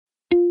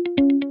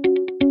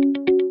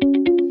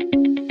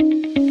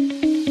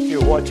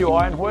what you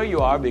are and where you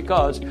are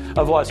because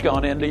of what's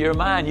gone into your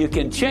mind. You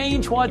can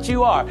change what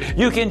you are.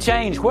 You can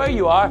change where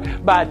you are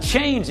by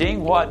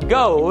changing what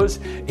goes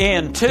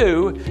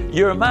into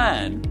your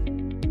mind.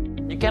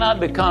 You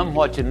cannot become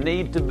what you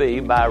need to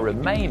be by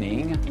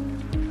remaining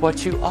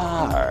what you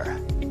are.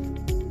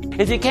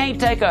 If you can't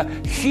take a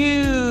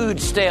huge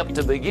step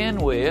to begin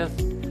with,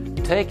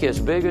 take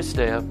as big a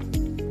step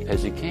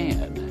as you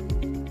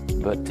can,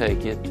 but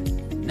take it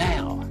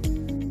now.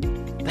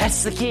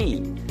 That's the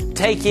key.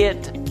 Take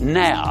it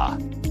now.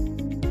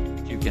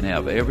 You can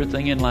have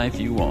everything in life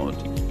you want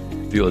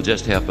if you'll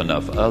just help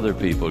enough other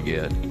people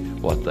get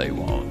what they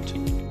want.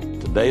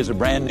 Today's a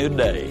brand new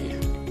day,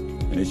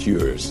 and it's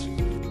yours.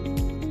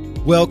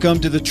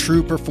 Welcome to the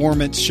True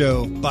Performance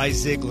Show by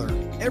Ziglar.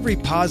 Every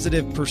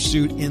positive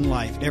pursuit in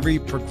life, every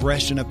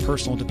progression of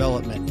personal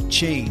development,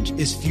 change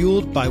is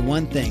fueled by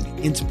one thing,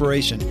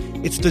 inspiration.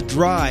 It's the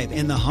drive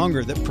and the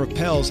hunger that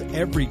propels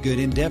every good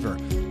endeavor.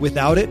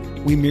 Without it,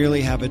 we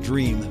merely have a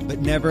dream, but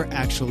never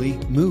actually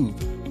move.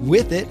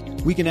 With it,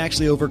 we can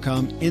actually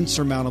overcome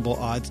insurmountable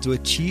odds to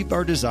achieve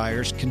our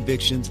desires,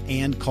 convictions,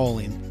 and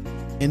calling.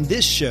 In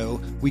this show,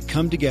 we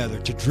come together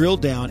to drill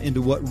down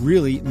into what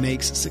really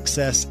makes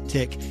success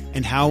tick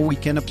and how we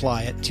can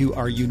apply it to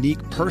our unique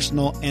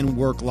personal and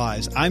work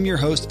lives. I'm your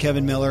host,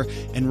 Kevin Miller,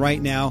 and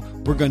right now,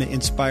 we're going to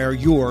inspire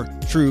your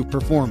true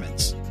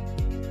performance.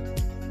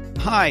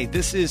 Hi,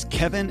 this is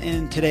Kevin,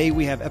 and today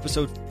we have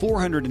episode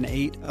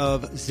 408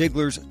 of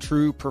Ziglar's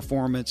True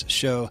Performance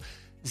Show.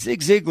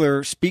 Zig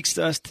Ziglar speaks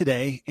to us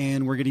today,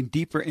 and we're getting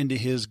deeper into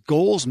his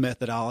goals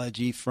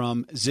methodology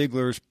from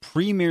Ziglar's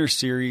premier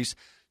series,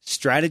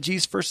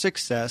 Strategies for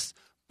Success,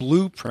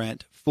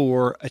 Blueprint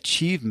for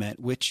Achievement,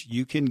 which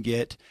you can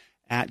get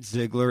at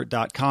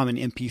Ziglar.com in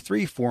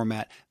MP3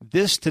 format.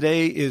 This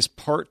today is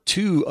part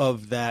 2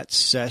 of that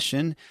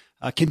session,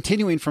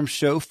 continuing from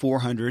show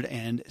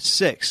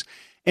 406.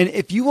 And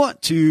if you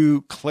want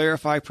to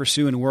clarify,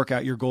 pursue, and work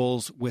out your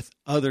goals with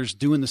others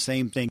doing the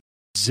same thing,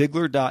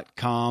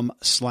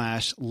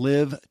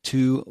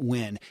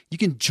 Ziglar.com/live-to-win. You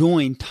can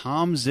join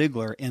Tom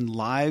Ziglar in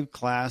live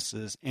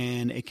classes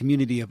and a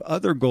community of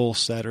other goal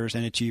setters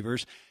and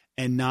achievers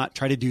and not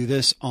try to do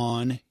this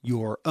on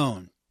your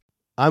own.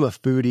 I'm a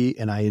foodie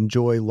and I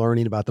enjoy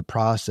learning about the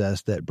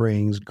process that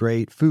brings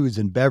great foods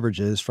and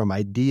beverages from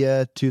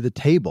idea to the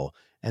table.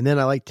 And then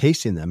I like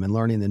tasting them and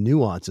learning the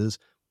nuances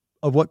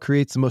of what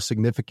creates the most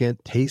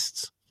significant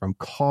tastes, from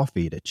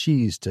coffee to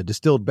cheese to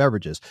distilled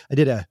beverages. I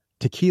did a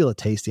tequila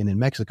tasting in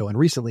Mexico, and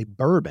recently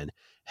bourbon.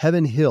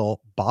 Heaven Hill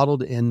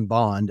Bottled in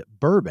Bond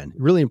bourbon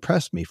really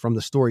impressed me from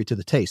the story to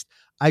the taste.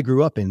 I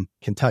grew up in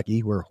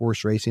Kentucky where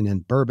horse racing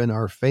and bourbon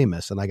are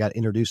famous, and I got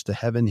introduced to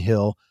Heaven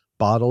Hill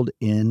Bottled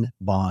in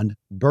Bond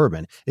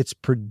bourbon. It's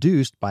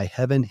produced by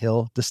Heaven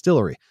Hill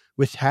Distillery,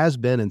 which has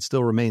been and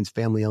still remains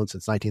family-owned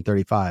since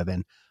 1935,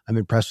 and I'm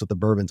impressed with the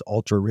bourbon's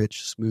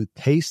ultra-rich, smooth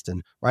taste,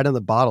 and right on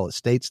the bottle it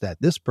states that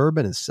this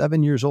bourbon is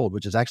 7 years old,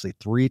 which is actually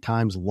 3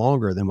 times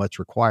longer than what's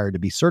required to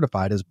be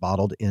certified as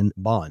bottled in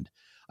bond.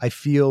 I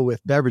feel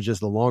with beverages,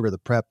 the longer the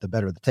prep, the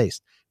better the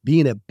taste.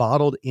 Being a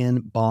bottled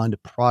in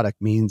bond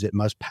product means it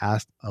must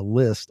pass a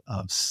list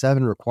of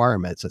 7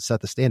 requirements that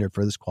set the standard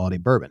for this quality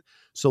bourbon.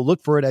 So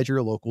look for it at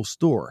your local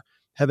store.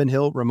 Heaven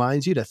Hill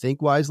reminds you to think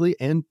wisely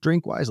and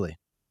drink wisely.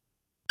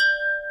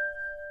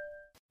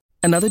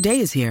 Another day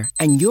is here,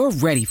 and you're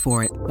ready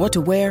for it. What to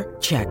wear?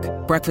 Check.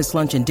 Breakfast,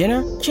 lunch, and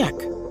dinner? Check.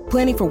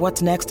 Planning for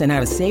what's next and how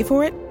to save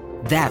for it?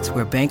 That's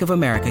where Bank of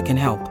America can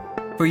help.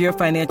 For your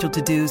financial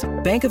to-dos,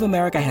 Bank of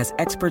America has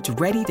experts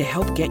ready to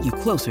help get you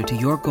closer to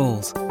your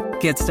goals.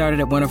 Get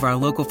started at one of our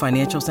local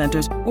financial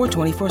centers or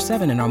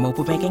 24/7 in our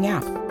mobile banking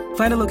app.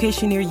 Find a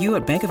location near you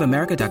at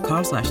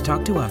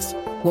bankofamerica.com/talktous.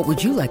 What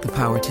would you like the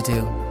power to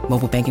do?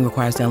 Mobile banking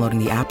requires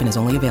downloading the app and is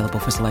only available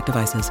for select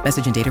devices.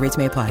 Message and data rates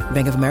may apply.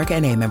 Bank of America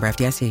N.A., member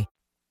FDIC.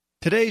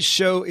 Today's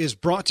show is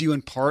brought to you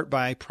in part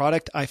by a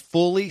product I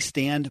fully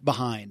stand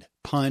behind.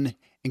 Pun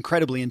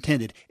incredibly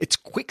intended. It's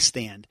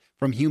QuickStand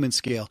from Human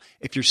Scale.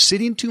 If you're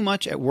sitting too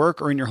much at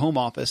work or in your home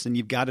office, then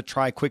you've got to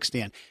try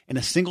QuickStand. In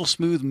a single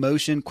smooth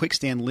motion,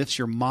 QuickStand lifts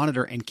your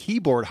monitor and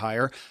keyboard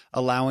higher,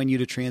 allowing you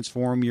to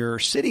transform your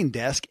sitting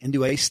desk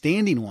into a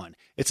standing one.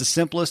 It's the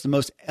simplest and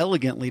most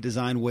elegantly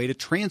designed way to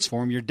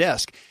transform your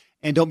desk.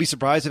 And don't be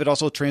surprised if it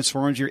also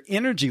transforms your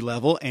energy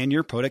level and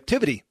your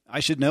productivity. I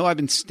should know I've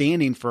been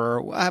standing for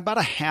about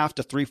a half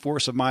to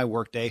 3/4 of my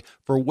workday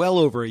for well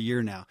over a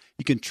year now.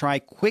 You can try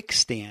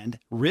QuickStand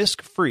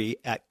risk-free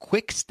at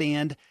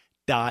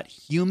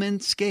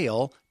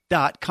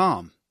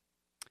quickstand.humanscale.com.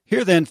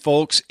 Here then,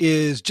 folks,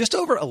 is just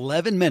over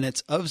 11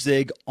 minutes of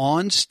Zig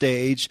on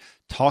stage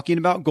talking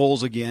about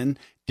goals again,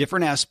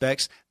 different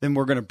aspects. Then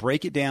we're going to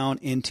break it down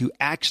into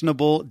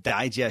actionable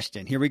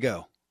digestion. Here we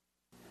go.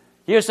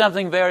 Here's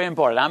something very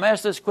important. I'm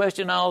asked this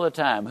question all the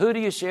time. Who do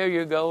you share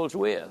your goals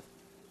with?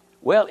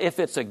 Well, if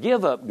it's a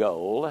give-up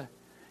goal,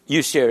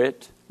 you share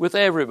it with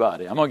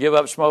everybody. I'm going to give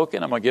up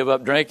smoking. I'm going to give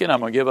up drinking.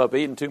 I'm going to give up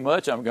eating too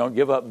much. I'm going to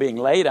give up being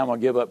late. I'm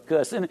going to give up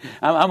cussing.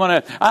 I'm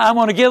going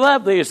to give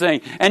up these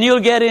things. And you'll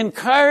get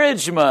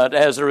encouragement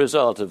as a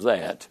result of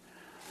that.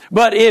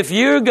 But if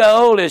your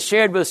goal is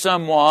shared with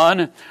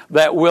someone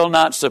that will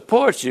not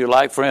support you,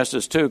 like, for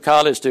instance, 2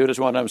 college students,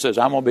 one of them says,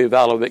 I'm going to be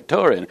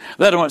valedictorian.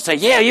 The other one say,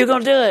 yeah, you're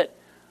going to do it.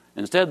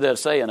 Instead, they'll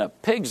say, in a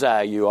pig's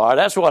eye you are.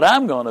 That's what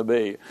I'm going to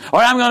be. Or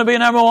I'm going to be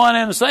number 1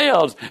 in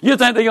sales. You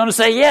think they're going to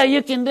say, yeah,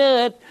 you can do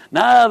it.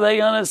 No, they're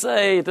going to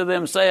say to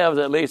themselves,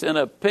 at least, in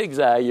a pig's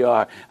eye you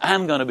are.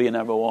 I'm going to be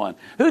number 1.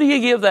 Who do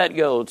you give that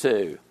goal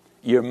to?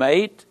 Your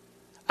mate,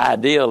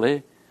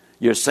 ideally.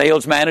 Your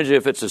sales manager,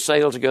 if it's a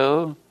sales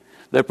goal.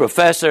 The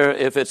professor,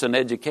 if it's an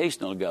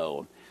educational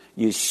goal.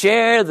 You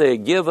share the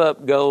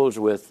give-up goals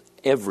with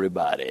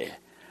everybody.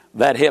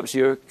 That helps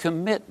your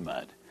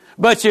commitment.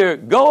 But your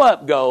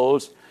go-up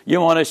goals, you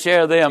want to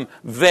share them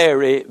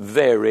very,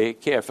 very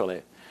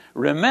carefully.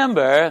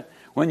 Remember,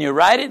 when you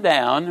write it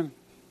down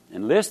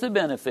and list the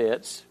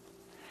benefits,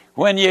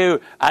 when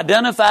you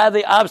identify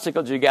the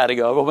obstacles you got to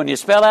go over, when you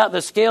spell out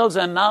the skills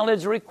and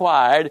knowledge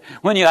required,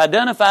 when you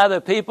identify the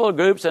people,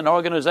 groups, and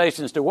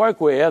organizations to work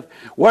with,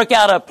 work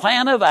out a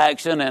plan of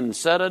action and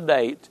set a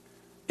date,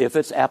 if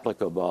it's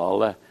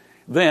applicable,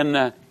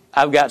 then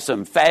I've got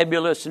some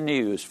fabulous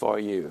news for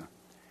you.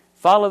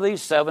 Follow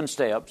these 7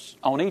 steps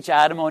on each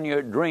item on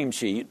your dream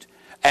sheet,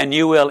 and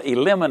you will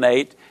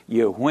eliminate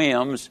your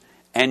whims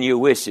and your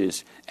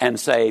wishes and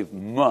save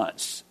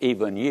months,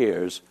 even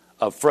years,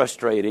 of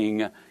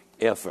frustrating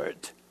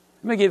effort.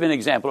 Let me give you an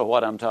example of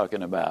what I'm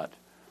talking about.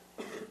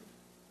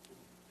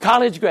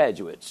 College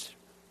graduates,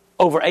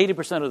 over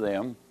 80% of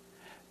them,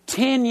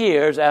 10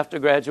 years after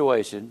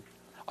graduation,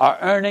 are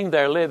earning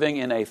their living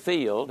in a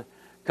field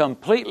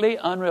completely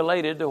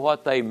unrelated to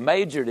what they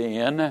majored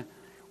in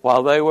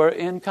while they were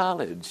in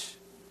college.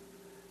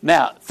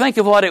 Now, think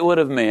of what it would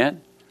have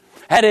meant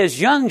had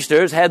as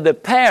youngsters, had the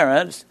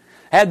parents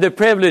had the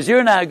privilege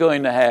you're now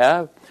going to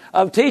have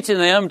of teaching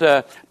them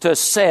to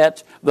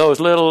set those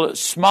little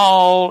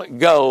small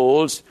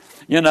goals,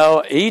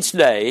 each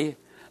day,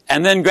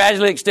 and then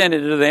gradually extend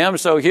it to them.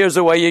 So here's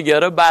the way you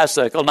get a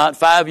bicycle, not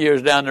 5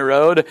 years down the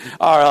road,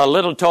 or a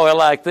little toy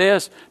like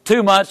this.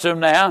 2 months from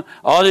now,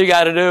 all you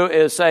got to do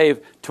is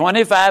save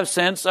 25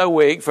 cents a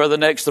week for the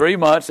next 3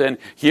 months, and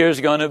here's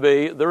going to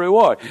be the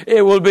reward.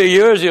 It will be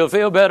yours. You'll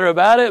feel better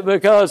about it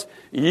because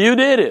you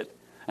did it.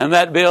 And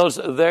that builds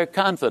their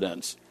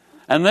confidence.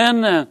 And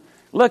then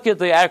look at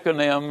the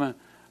acronym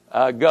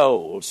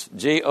GOALS,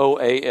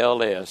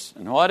 GOALS.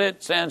 And what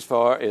it stands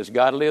for is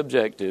godly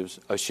objectives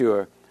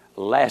assure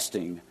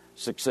lasting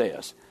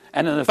success.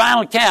 And in the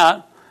final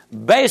count,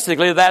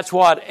 basically that's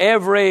what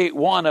every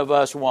one of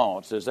us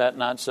wants. Is that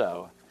not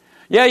so?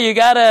 Yeah, you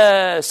got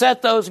to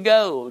set those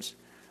goals.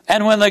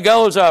 And when the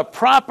goals are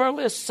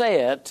properly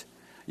set,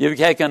 you've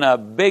taken a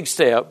big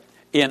step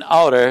in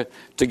order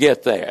to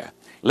get there.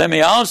 Let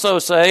me also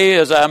say,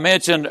 as I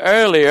mentioned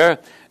earlier,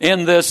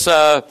 in this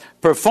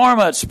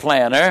performance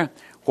planner,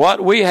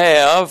 what we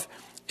have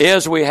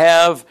is we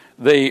have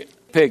the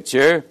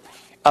picture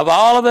of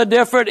all of the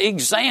different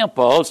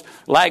examples,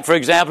 like, for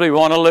example, you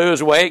want to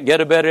lose weight,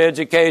 get a better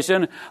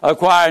education,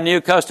 acquire a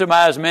new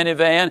customized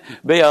minivan,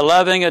 be a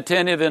loving,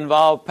 attentive,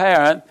 involved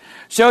parent,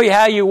 show you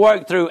how you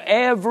work through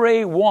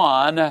every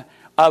one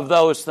of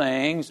those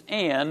things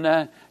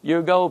in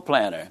your goal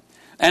planner.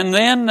 And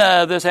then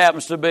this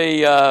happens to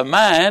be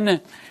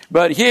mine,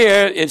 but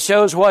here it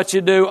shows what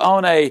you do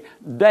on a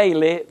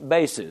daily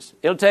basis.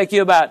 It'll take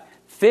you about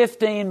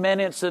 15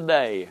 minutes a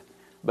day.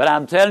 But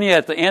I'm telling you,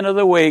 at the end of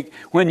the week,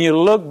 when you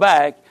look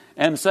back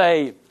and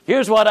say,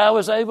 here's what I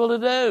was able to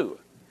do,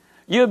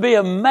 you'll be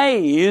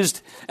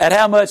amazed at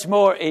how much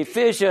more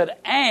efficient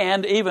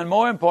and, even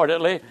more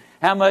importantly,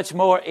 how much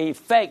more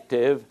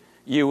effective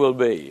you will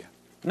be.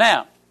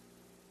 Now,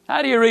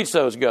 how do you reach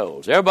those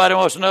goals? Everybody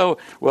wants to know,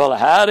 well,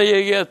 how do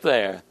you get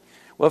there?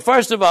 Well,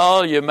 first of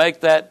all, you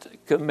make that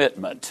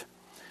commitment.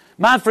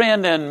 My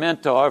friend and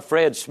mentor,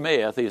 Fred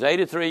Smith, he's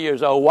 83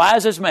 years old,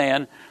 wisest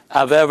man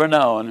I've ever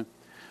known,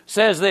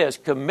 says this: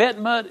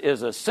 commitment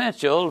is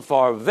essential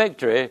for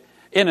victory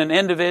in an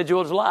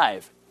individual's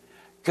life.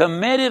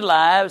 Committed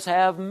lives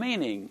have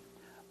meaning,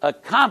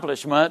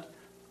 accomplishment,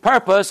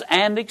 purpose,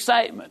 and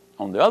excitement.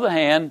 On the other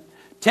hand,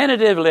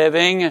 tentative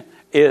living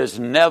is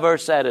never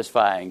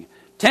satisfying.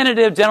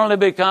 Tentative generally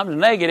becomes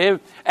negative,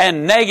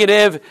 and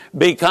negative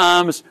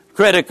becomes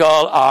critical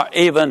or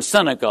even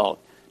cynical.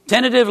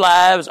 Tentative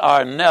lives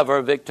are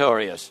never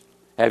victorious.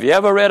 Have you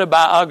ever read a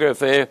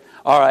biography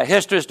or a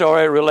history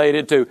story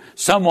related to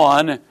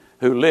someone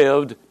who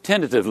lived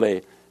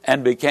tentatively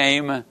and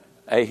became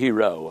a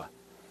hero?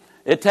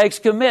 It takes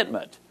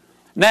commitment.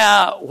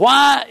 Now,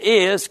 why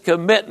is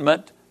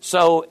commitment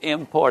so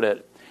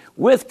important?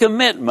 With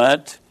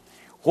commitment,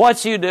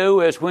 what you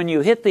do is when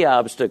you hit the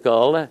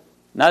obstacle,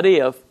 not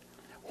if,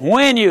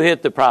 when you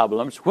hit the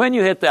problems, when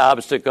you hit the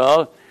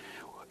obstacle,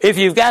 if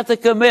you've got the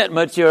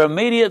commitment, your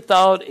immediate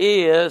thought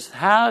is,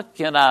 how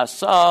can I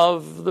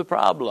solve the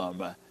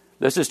problem?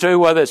 This is true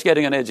whether it's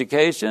getting an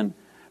education,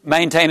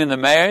 maintaining the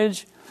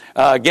marriage,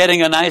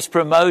 getting a nice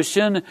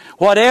promotion,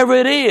 whatever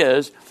it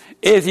is.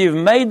 If you've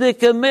made the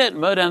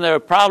commitment and there are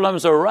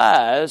problems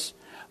arise,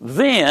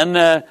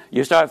 then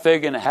you start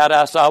figuring, how do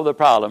I solve the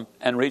problem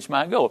and reach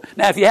my goal?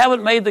 Now, if you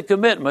haven't made the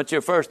commitment,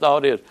 your first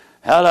thought is,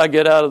 how do I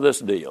get out of this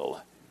deal?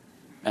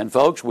 And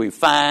folks, we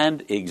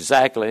find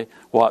exactly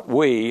what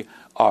we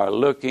are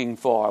looking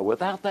for.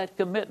 Without that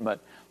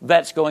commitment,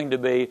 that's going to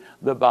be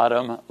the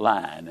bottom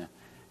line.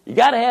 You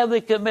got to have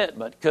the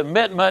commitment.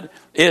 Commitment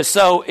is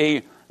so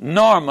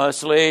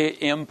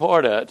enormously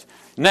important.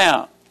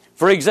 Now,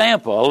 for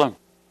example,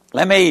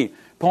 let me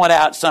point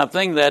out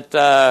something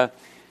that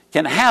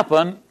can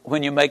happen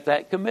when you make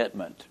that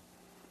commitment.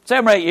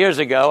 7 or 8 years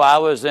ago, I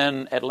was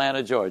in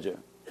Atlanta, Georgia.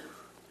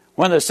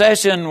 When the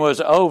session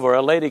was over,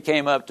 a lady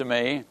came up to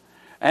me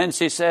and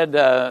she said,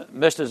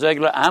 Mr.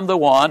 Ziglar, I'm the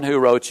one who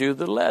wrote you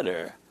the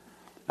letter.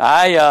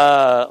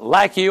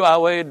 Like you, I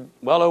weighed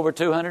well over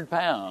 200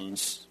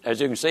 pounds. As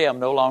you can see, I'm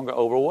no longer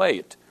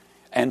overweight.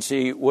 And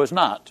she was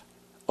not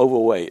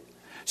overweight.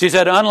 She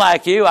said,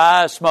 unlike you,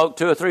 I smoked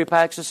 2 or 3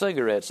 packs of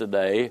cigarettes a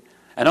day.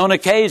 And on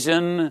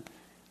occasion,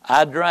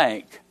 I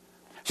drank.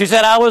 She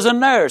said, I was a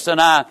nurse, and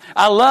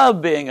I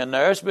loved being a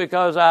nurse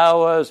because I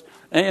was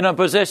in a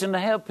position to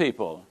help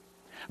people.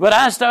 But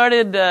I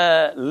started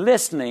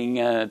listening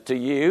to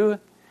you.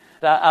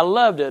 I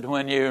loved it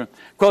when you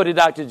quoted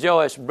Dr.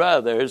 Joyce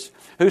Brothers,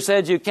 who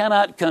said you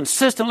cannot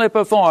consistently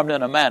perform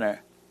in a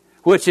manner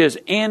which is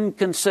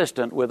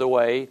inconsistent with the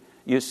way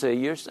you see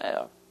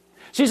yourself.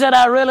 She said,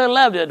 I really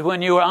loved it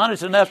when you were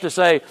honest enough to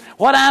say,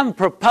 what I'm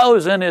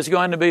proposing is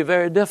going to be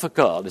very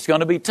difficult. It's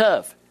going to be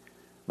tough.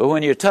 But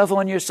when you're tough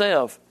on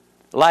yourself,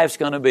 life's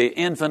going to be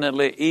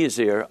infinitely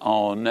easier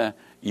on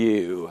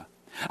you.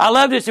 I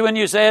loved it when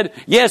you said,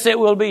 yes, it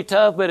will be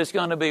tough, but it's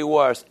going to be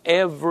worth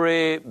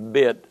every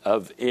bit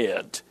of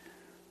it.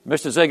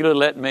 Mr. Ziglar,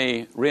 let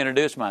me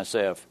reintroduce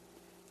myself.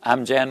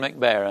 I'm Jan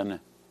McBaron,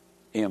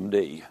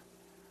 MD.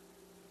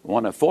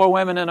 One of 4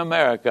 women in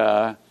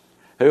America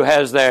who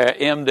has their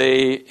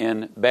MD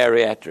in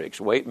bariatrics,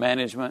 weight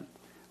management,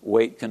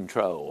 weight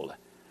control.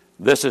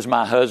 This is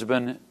my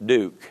husband,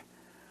 Duke.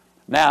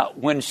 Now,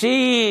 when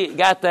she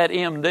got that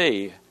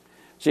MD,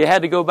 she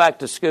had to go back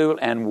to school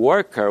and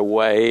work her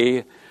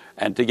way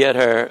and to get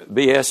her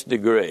BS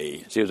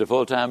degree. She was a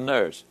full-time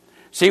nurse.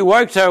 She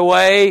worked her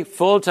way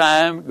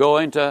full-time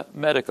going to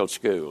medical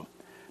school.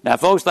 Now,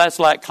 folks, that's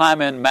like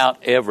climbing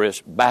Mount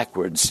Everest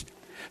backwards.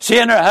 She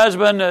and her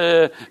husband,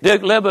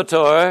 Duke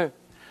Libator,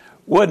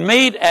 would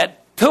meet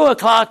at 2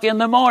 o'clock in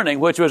the morning,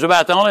 which was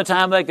about the only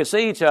time they could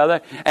see each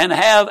other, and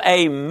have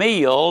a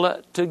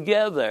meal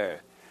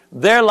together.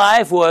 Their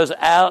life was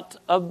out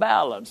of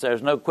balance.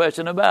 There's no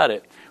question about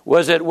it.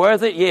 Was it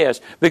worth it? Yes,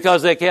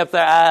 because they kept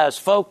their eyes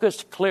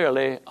focused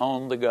clearly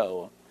on the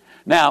goal.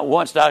 Now,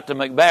 once Dr.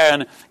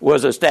 McBaron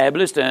was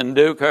established and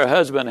Duke, her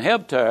husband,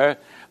 helped her,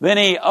 then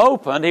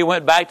he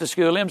went back to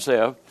school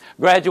himself,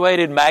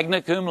 graduated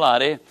magna cum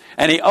laude,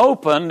 and he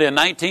opened in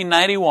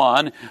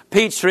 1991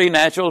 Peachtree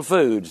Natural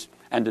Foods.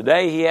 And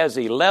today he has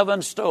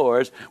 11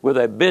 stores with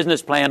a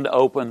business plan to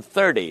open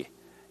 30.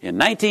 In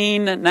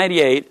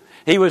 1998,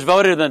 he was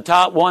voted in the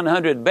top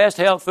 100 best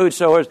health food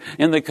stores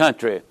in the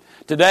country.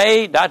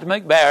 Today, Dr.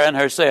 McBaron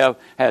herself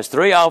has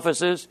 3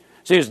 offices.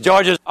 She was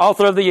Georgia's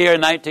Author of the Year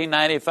in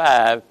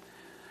 1995,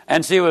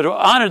 and she was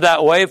honored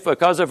that way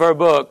because of her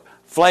book,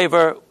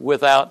 Flavor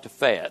Without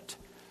Fat.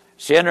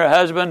 She and her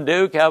husband,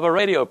 Duke, have a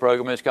radio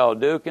program. It's called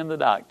Duke and the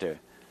Doctor.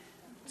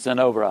 It's in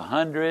over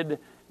 100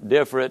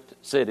 different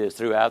cities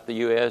throughout the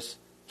U.S.,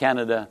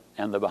 Canada,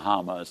 and the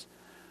Bahamas.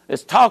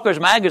 It's Talkers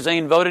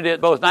Magazine voted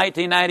it both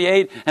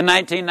 1998 and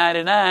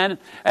 1999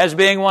 as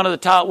being one of the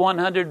top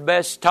 100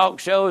 best talk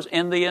shows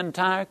in the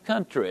entire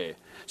country.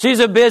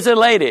 She's a busy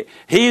lady.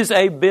 He's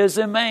a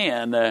busy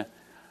man.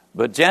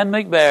 But Jan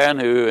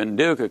McBaron, who and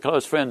Duke are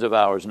close friends of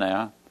ours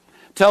now,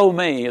 told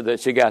me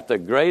that she got the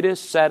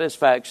greatest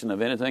satisfaction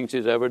of anything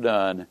she's ever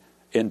done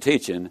in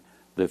teaching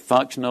the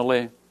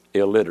functionally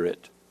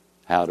illiterate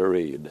how to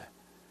read.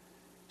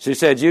 She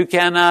said, you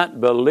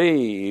cannot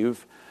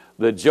believe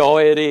the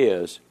joy it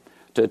is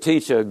to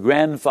teach a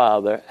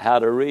grandfather how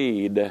to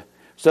read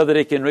so that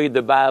he can read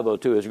the Bible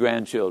to his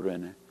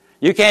grandchildren.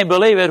 You can't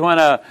believe it when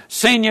a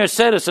senior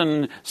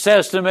citizen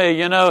says to me,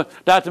 you know,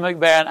 Dr.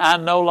 McBaron, I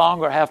no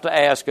longer have to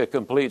ask a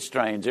complete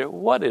stranger,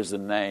 what is the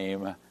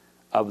name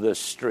of the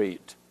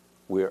street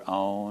we're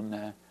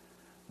on?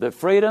 The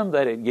freedom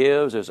that it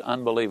gives is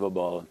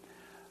unbelievable.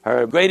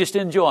 Her greatest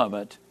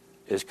enjoyment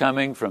is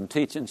coming from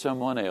teaching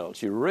someone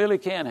else. You really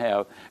can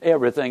have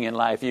everything in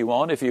life you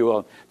want if you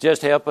will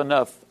just help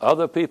enough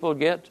other people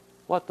get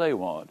what they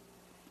want.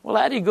 Well,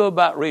 how do you go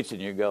about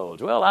reaching your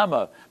goals? Well, I'm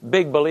a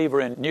big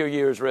believer in New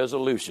Year's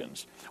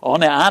resolutions. Oh,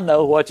 now I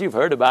know what you've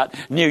heard about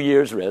New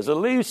Year's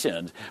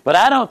resolutions, but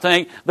I don't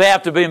think they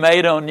have to be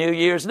made on New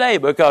Year's Day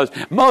because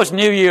most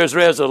New Year's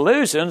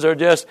resolutions are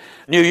just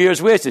New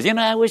Year's wishes. You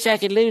know, I wish I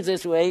could lose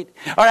this weight,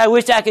 or I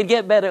wish I could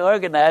get better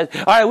organized,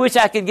 or I wish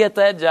I could get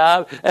that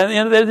job, and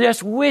you know, they're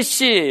just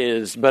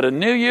wishes. But a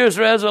New Year's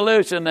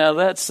resolution, now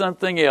that's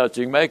something else.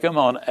 You can make them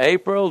on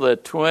April the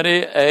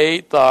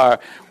 28th or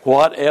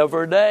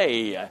whatever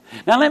day.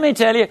 Now let me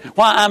tell you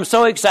why I'm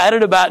so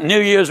excited about New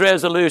Year's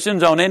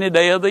resolutions on any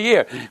day of the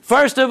year.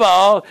 First of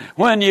all,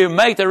 when you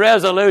make the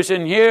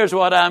resolution, here's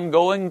what I'm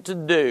going to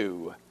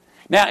do.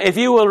 Now, if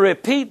you will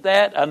repeat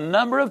that a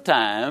number of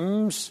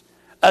times,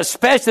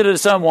 especially to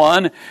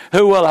someone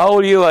who will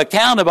hold you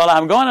accountable,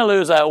 I'm going to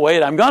lose that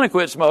weight, I'm going to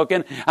quit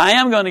smoking, I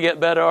am going to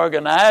get better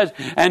organized,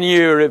 and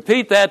you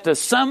repeat that to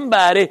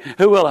somebody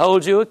who will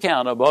hold you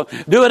accountable.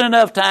 Do it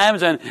enough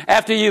times, and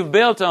after you've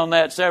built on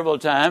that several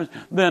times,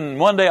 then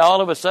one day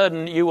all of a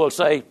sudden you will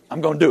say, I'm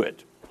going to do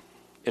it.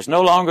 It's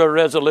no longer a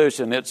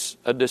resolution, it's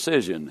a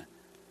decision.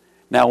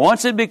 Now,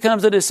 once it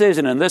becomes a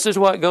decision, and this is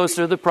what goes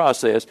through the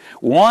process,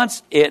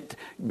 once it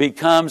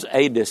becomes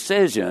a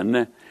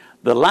decision,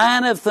 the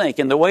line of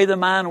thinking, the way the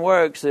mind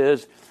works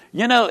is,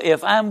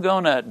 if I'm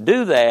going to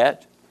do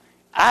that,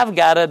 I've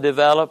got to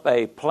develop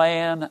a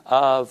plan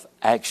of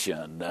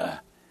action.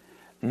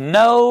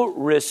 No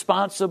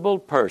responsible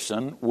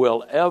person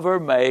will ever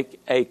make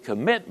a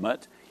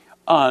commitment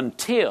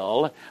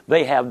until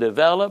they have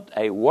developed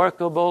a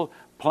workable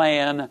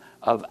plan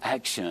of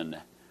action.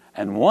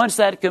 And once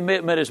that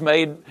commitment is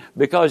made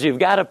because you've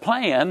got a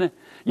plan,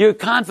 your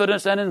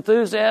confidence and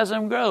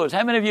enthusiasm grows.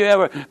 How many of you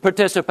ever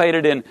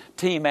participated in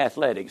team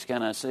athletics?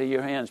 Can I see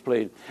your hands,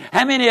 please?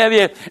 How many of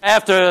you,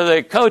 after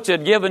the coach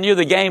had given you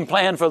the game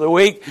plan for the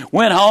week,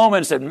 went home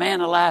and said,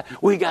 man alive,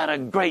 we got a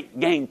great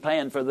game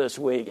plan for this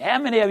week? How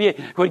many of you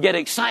would get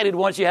excited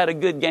once you had a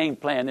good game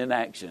plan in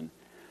action?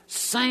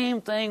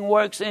 Same thing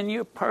works in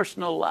your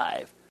personal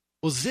life.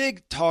 Well,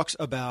 Zig talks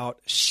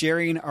about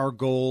sharing our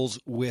goals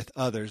with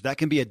others. That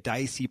can be a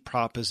dicey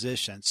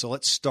proposition. So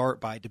let's start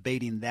by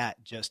debating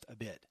that just a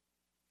bit.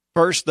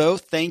 First, though,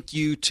 thank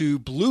you to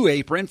Blue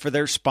Apron for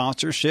their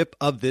sponsorship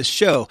of this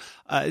show.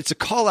 It's a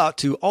call out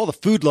to all the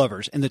food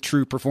lovers in the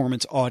True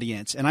Performance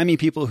audience. And I mean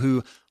people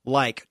who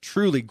like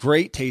truly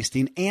great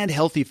tasting and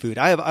healthy food.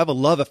 I have a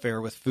love affair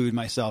with food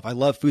myself. I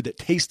love food that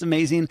tastes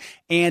amazing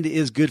and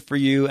is good for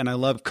you, and I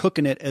love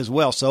cooking it as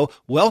well. So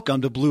welcome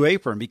to Blue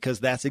Apron,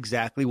 because that's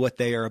exactly what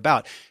they are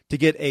about. To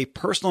get a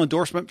personal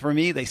endorsement from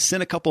me, they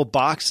sent a couple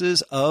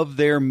boxes of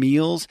their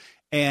meals,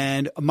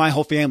 and my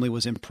whole family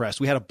was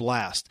impressed. We had a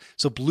blast.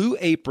 So Blue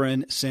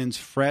Apron sends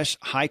fresh,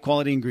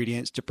 high-quality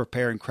ingredients to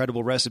prepare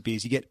incredible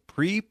recipes. You get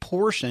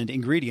pre-portioned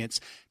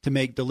ingredients to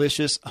make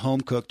delicious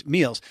home-cooked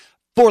meals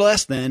for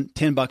less than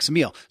 $10 a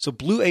meal. So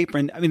Blue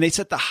Apron, they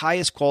set the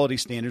highest quality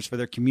standards for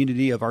their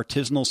community of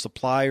artisanal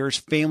suppliers,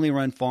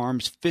 family-run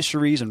farms,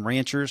 fisheries, and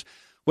ranchers.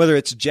 Whether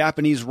it's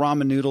Japanese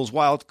ramen noodles,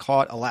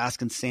 wild-caught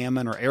Alaskan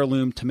salmon, or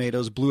heirloom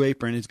tomatoes, Blue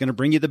Apron is going to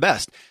bring you the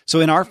best. So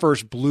in our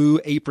first Blue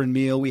Apron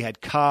meal, we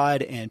had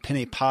cod and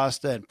penne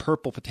pasta and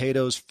purple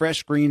potatoes,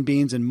 fresh green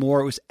beans, and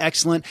more. It was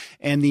excellent,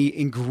 and the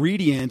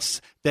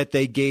ingredients that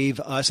they gave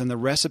us and the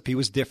recipe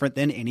was different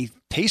than any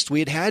taste we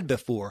had had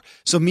before.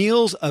 So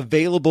meals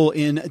available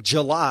in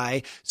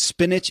July: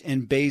 spinach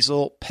and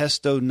basil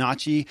pesto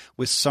gnocchi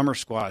with summer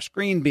squash,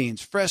 green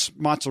beans, fresh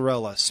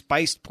mozzarella,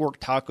 spiced pork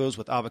tacos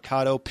with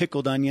avocado,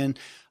 pickled onion,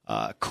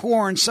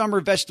 corn,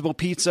 summer vegetable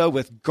pizza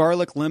with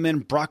garlic,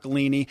 lemon,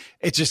 broccolini.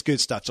 It's just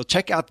good stuff. So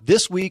check out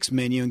this week's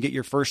menu and get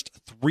your first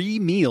 3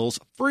 meals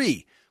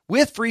free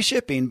with free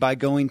shipping by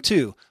going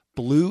to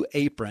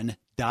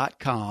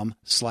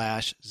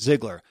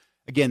blueapron.com/Ziglar.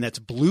 Again, that's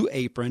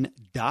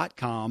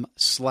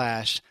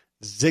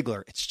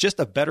blueapron.com/Ziglar. It's just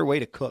a better way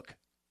to cook.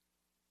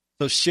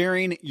 So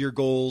sharing your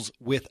goals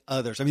with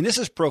others. This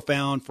is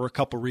profound for a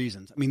couple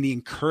reasons. The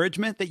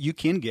encouragement that you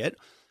can get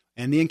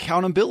and the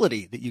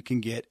accountability that you can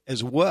get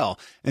as well.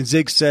 And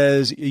Zig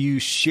says you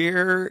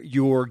share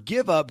your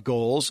give up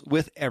goals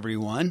with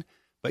everyone,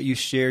 but you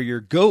share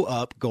your go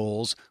up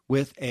goals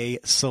with a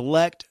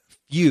select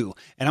few.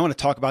 And I want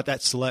to talk about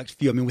that select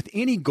few. With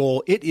any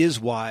goal, it is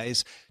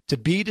wise to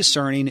be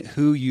discerning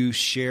who you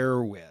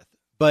share with.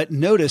 But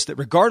notice that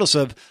regardless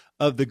of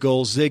the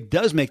goal, Zig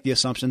does make the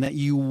assumption that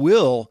you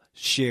will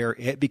share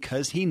it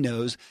because he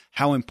knows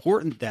how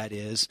important that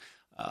is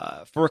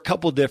for a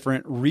couple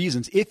different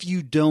reasons. If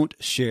you don't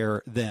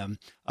share them,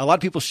 a lot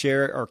of people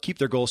share or keep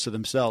their goals to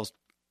themselves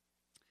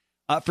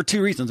for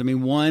 2 reasons.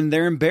 One,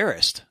 they're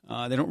embarrassed.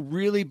 They don't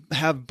really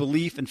have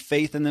belief and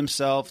faith in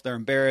themselves. They're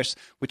embarrassed,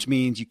 which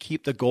means you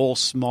keep the goal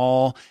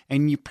small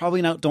and you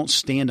probably don't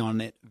stand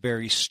on it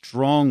very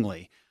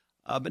strongly.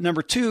 But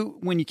number 2,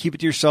 when you keep it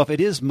to yourself,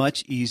 it is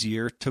much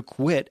easier to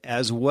quit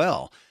as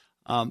well.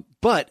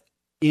 But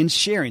in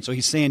sharing, so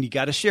he's saying you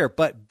got to share,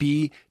 but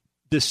be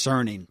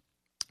discerning.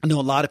 I know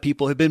a lot of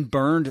people have been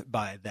burned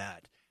by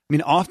that.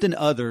 Often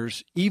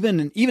others,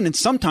 even and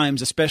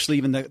sometimes, especially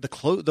even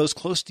those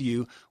close to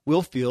you,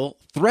 will feel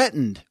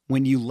threatened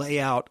when you lay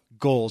out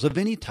goals of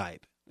any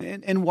type.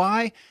 And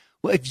why?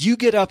 Well, if you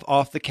get up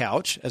off the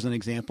couch, as an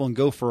example, and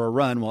go for a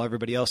run while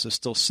everybody else is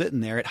still sitting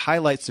there, it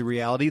highlights the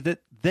reality that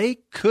they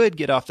could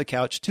get off the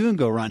couch too and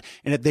go run.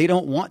 And if they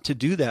don't want to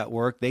do that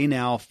work, they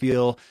now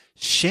feel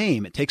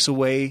shame. It takes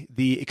away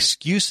the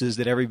excuses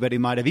that everybody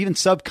might have even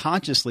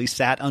subconsciously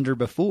sat under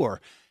before.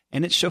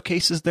 And it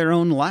showcases their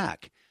own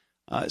lack.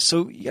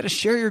 So you got to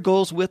share your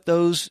goals with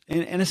those,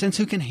 in a sense,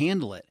 who can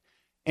handle it.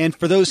 And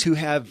for those who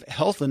have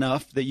health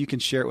enough that you can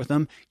share it with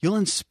them, you'll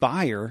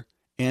inspire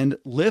and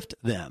lift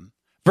them.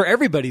 For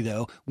everybody,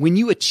 though, when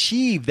you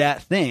achieve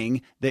that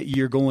thing that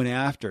you're going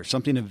after,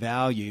 something of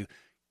value,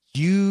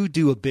 you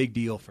do a big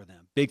deal for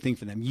them, big thing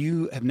for them.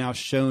 You have now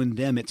shown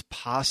them it's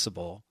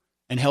possible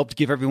and helped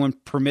give everyone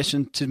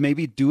permission to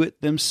maybe do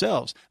it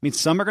themselves. I mean,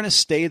 some are going to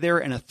stay there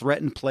in a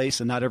threatened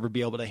place and not ever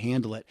be able to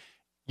handle it.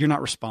 You're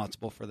not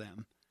responsible for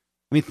them.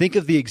 I mean, think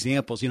of the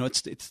examples.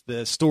 It's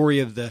the story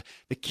of the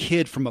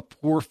kid from a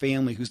poor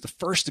family who's the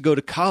first to go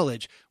to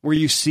college, where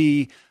you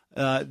see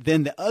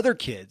then the other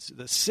kids,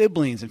 the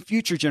siblings and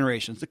future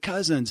generations, the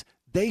cousins,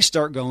 they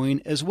start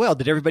going as well.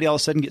 Did everybody all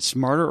of a sudden get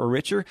smarter or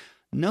richer?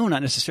 No,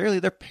 not necessarily.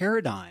 Their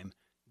paradigm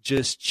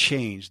just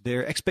changed.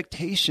 Their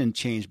expectation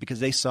changed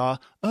because they saw,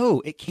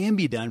 oh, it can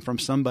be done from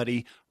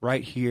somebody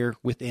right here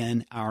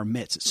within our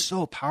midst. It's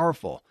so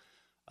powerful.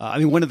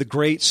 One of the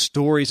great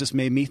stories this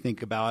made me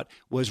think about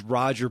was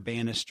Roger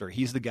Bannister.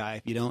 He's the guy,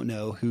 if you don't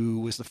know, who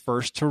was the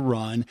first to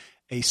run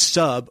a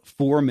sub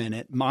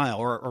 4-minute mile,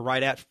 or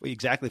right at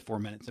exactly 4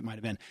 minutes, it might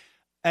have been.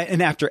 And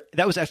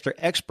that was after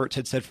experts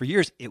had said for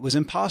years it was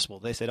impossible.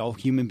 They said, oh,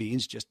 human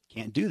beings just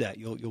can't do that.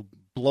 You'll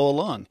blow a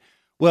lung.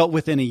 Well,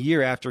 within a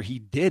year after he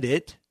did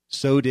it,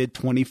 so did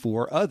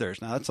 24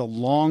 others. Now, that's a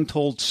long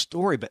told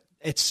story, but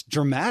it's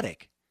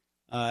dramatic.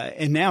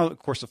 And now, of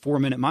course, the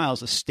 4-minute mile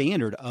is a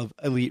standard of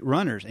elite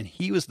runners. And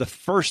he was the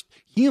first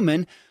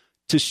human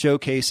to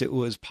showcase it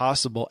was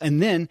possible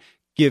and then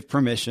give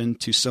permission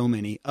to so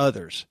many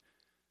others.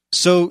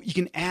 So you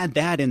can add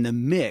that in the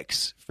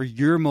mix for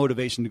your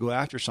motivation to go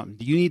after something.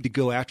 Do you need to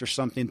go after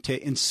something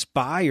to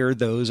inspire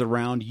those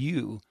around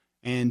you?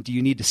 And do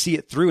you need to see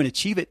it through and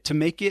achieve it to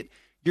make it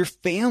your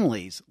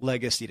family's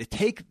legacy, to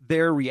take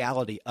their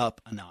reality up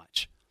a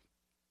notch?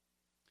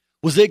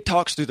 Well, Zig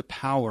talks through the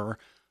power,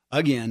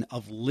 again,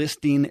 of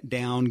listing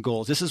down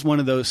goals. This is one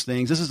of those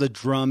things. This is a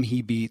drum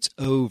he beats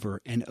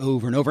over and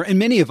over and over. And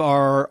many of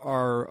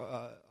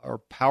our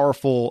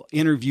powerful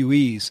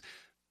interviewees,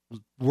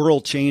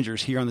 world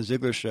changers here on the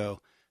Ziglar Show,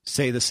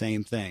 say the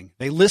same thing.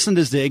 They listen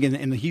to Zig,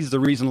 and he's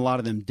the reason a lot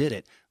of them did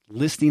it,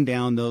 listing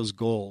down those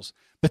goals.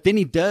 But then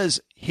he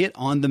does hit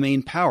on the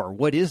main power.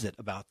 What is it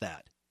about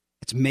that?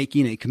 It's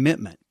making a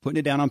commitment. Putting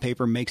it down on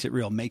paper makes it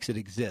real, makes it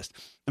exist.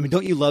 I mean,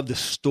 don't you love the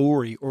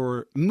story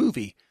or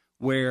movie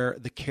where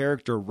the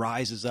character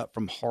rises up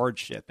from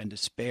hardship and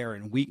despair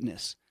and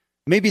weakness?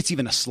 Maybe it's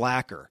even a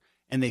slacker,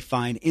 and they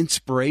find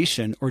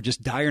inspiration or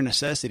just dire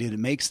necessity that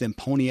makes them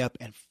pony up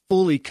and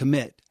fully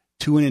commit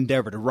to an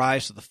endeavor to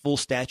rise to the full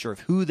stature of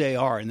who they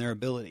are and their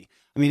ability.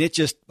 I mean, it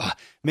just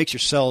makes your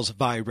cells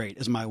vibrate,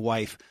 as my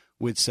wife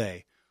would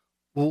say.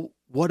 Well,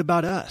 what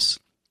about us?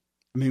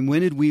 I mean, when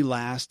did we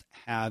last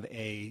have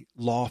a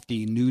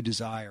lofty new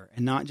desire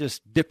and not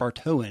just dip our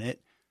toe in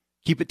it,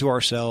 keep it to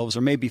ourselves,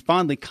 or maybe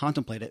fondly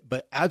contemplate it,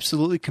 but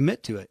absolutely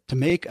commit to it, to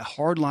make a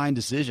hardline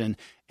decision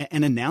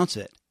and announce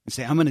it and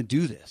say, I'm going to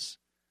do this.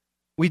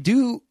 We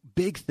do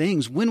big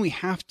things when we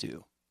have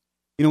to.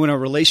 When a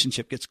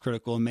relationship gets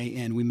critical and may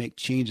end, we make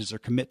changes or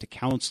commit to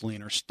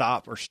counseling or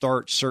stop or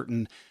start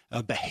certain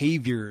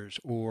behaviors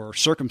or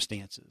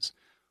circumstances.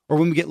 Or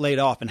when we get laid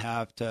off and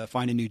have to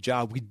find a new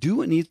job, we do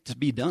what needs to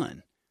be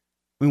done.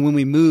 When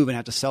we move and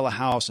have to sell a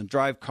house and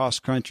drive cross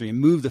country and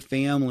move the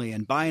family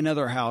and buy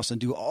another house and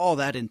do all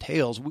that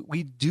entails,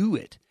 we do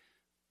it.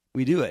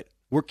 We do it.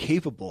 We're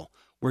capable.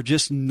 We're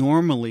just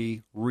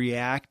normally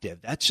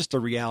reactive. That's just a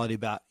reality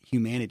about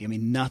humanity. I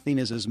mean, nothing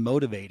is as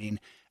motivating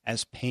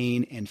as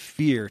pain and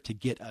fear to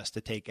get us to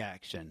take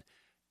action.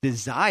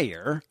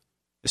 Desire,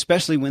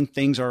 especially when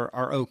things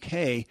are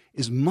okay,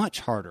 is much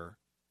harder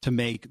to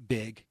make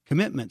big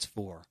commitments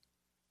for.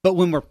 But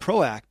when we're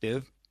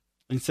proactive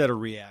instead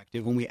of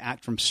reactive, when we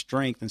act from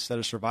strength instead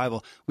of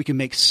survival, we can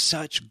make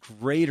such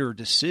greater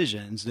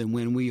decisions than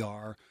when we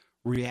are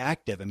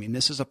reactive. I mean,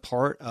 this is a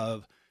part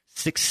of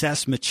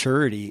success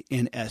maturity,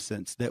 in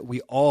essence, that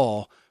we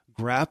all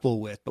grapple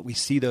with, but we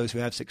see those who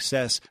have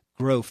success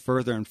grow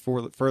further and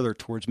further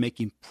towards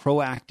making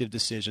proactive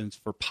decisions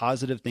for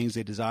positive things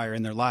they desire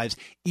in their lives,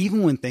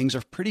 even when things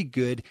are pretty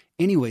good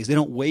anyways. They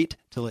don't wait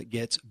till it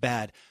gets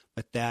bad,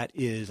 but that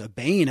is a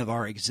bane of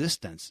our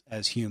existence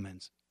as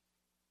humans.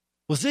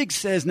 Well, Zig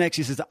says next,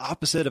 he says the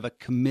opposite of a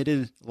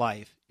committed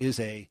life is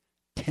a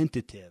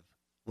tentative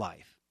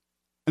life.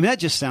 I mean, that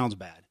just sounds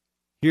bad.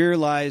 Here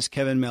lies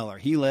Kevin Miller.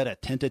 He led a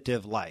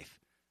tentative life.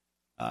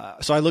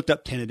 So I looked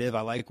up tentative.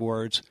 I like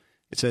words.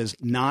 It says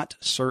not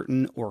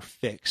certain or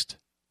fixed,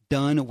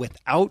 done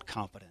without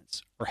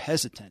confidence or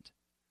hesitant.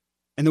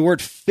 And the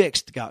word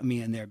fixed got me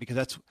in there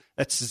because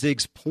that's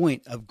Zig's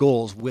point of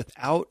goals.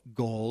 Without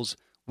goals,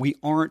 we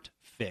aren't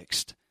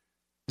fixed.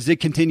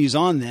 Zig continues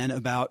on then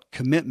about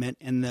commitment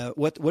and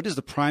what is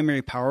the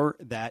primary power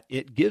that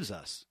it gives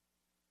us.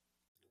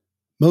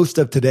 Most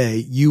of today,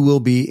 you will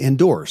be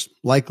indoors,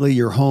 likely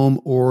your home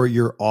or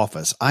your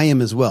office. I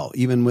am as well.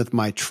 Even with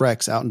my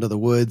treks out into the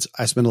woods,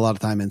 I spend a lot of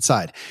time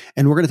inside.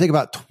 And we're going to think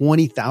about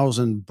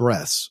 20,000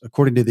 breaths.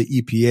 According to the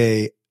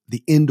EPA,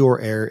 The indoor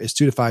air is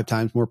 2 to 5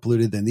 times more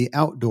polluted than the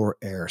outdoor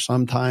air,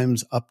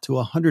 sometimes up to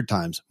 100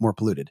 times more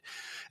polluted.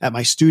 At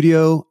my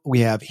studio, we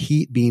have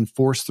heat being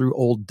forced through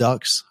old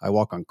ducts. I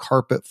walk on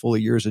carpet full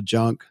of years of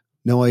junk.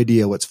 No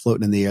idea what's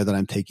floating in the air that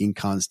I'm taking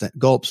constant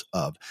gulps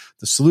of.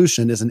 The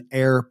solution is an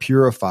air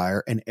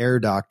purifier, and Air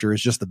Doctor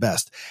is just the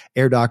best.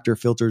 Air Doctor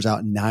filters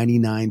out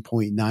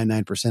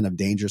 99.99% of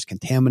dangerous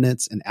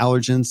contaminants and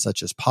allergens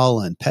such as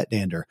pollen, pet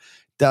dander,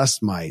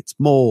 dust mites,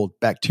 mold,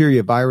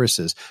 bacteria,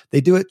 viruses.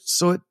 They do it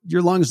so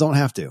your lungs don't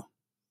have to.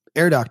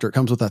 Air Doctor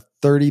comes with a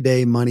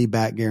 30-day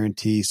money-back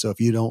guarantee, so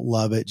if you don't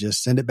love it,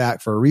 just send it back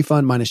for a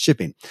refund minus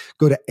shipping.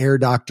 Go to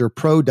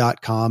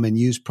airdoctorpro.com and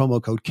use promo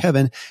code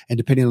Kevin, and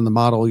depending on the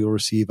model, you'll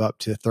receive up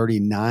to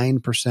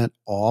 39%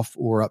 off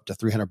or up to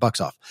 $300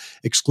 off.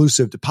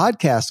 Exclusive to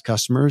podcast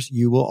customers,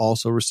 you will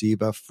also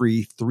receive a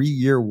free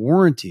 3-year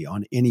warranty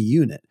on any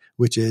unit,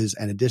 which is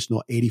an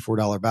additional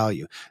 $84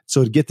 value.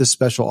 So to get this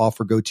special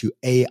offer, go to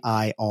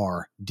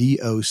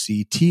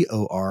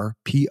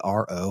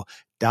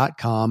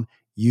airdoctorpro.com.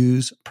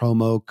 Use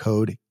promo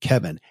code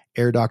Kevin.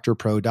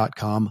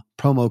 airdoctorpro.com,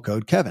 promo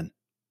code Kevin.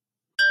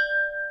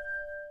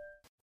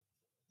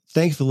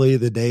 Thankfully,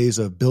 the days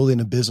of building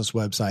a business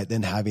website,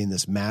 then having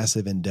this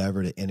massive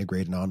endeavor to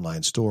integrate an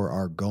online store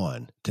are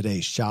gone. Today,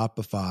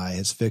 Shopify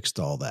has fixed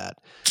all that.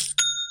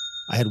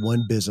 I had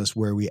one business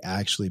where we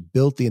actually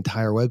built the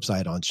entire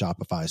website on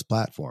Shopify's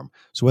platform.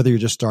 So whether you're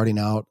just starting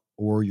out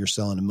or you're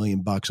selling $1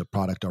 million of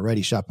product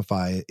already,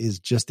 Shopify is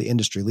just the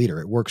industry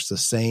leader. It works the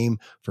same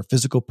for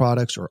physical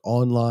products or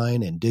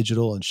online and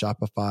digital, and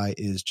Shopify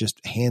is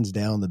just hands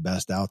down the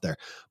best out there.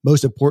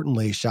 Most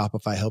importantly,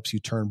 Shopify helps you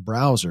turn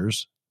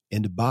browsers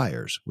into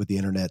buyers with the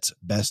internet's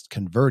best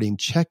converting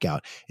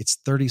checkout. It's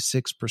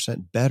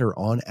 36% better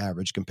on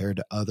average compared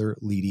to other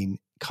leading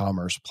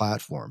commerce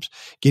platforms.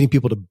 Getting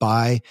people to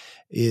buy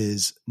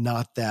is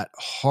not that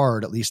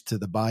hard, at least to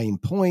the buying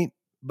point,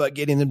 but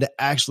getting them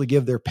to actually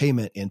give their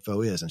payment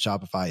info is, and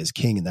Shopify is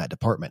king in that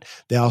department.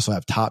 They also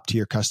have top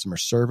tier customer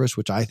service,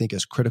 which I think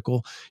is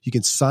critical. You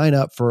can sign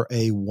up for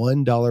a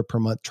 $1 per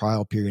month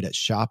trial period at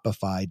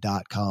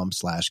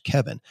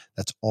shopify.com/Kevin.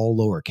 That's all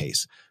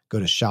lowercase. Go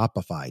to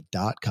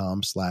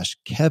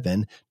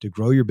shopify.com/Kevin to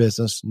grow your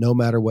business no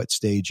matter what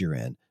stage you're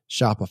in.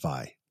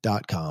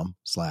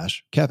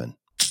 Shopify.com/Kevin.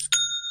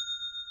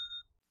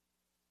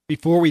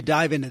 Before we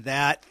dive into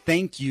that,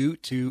 thank you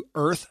to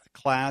Earth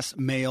Class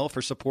Mail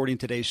for supporting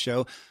today's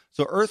show.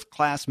 So Earth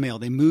Class Mail,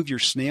 they move your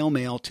snail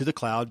mail to the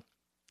cloud.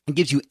 It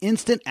gives you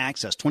instant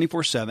access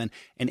 24/7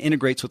 and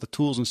integrates with the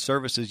tools and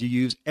services you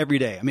use every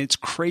day. I mean, it's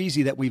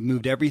crazy that we've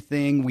moved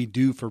everything we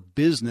do for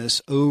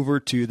business over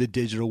to the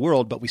digital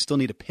world, but we still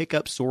need to pick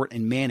up, sort,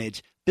 and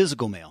manage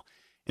physical mail.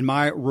 In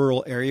my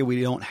rural area,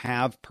 we don't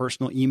have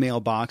personal email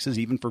boxes.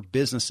 Even for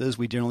businesses,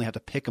 we generally have to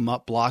pick them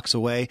up blocks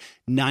away.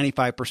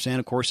 95%,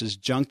 of course, is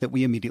junk that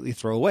we immediately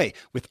throw away.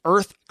 With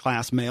Earth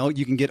Class Mail,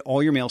 you can get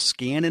all your mail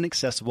scanned and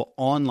accessible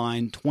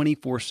online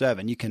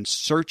 24/7. You can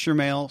search your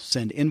mail,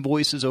 send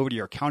invoices over to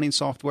your accounting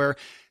software,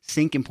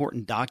 sync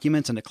important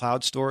documents into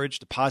cloud storage,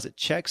 deposit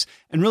checks,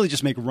 and really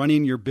just make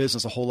running your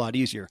business a whole lot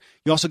easier.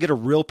 You also get a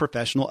real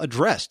professional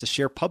address to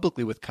share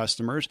publicly with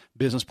customers,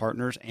 business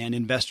partners, and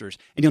investors.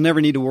 And you'll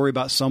never need to worry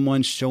about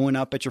someone showing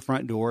up at your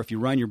front door if you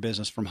run your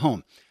business from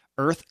home.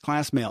 Earth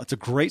Class Mail, it's a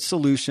great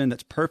solution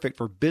that's perfect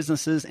for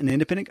businesses and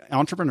independent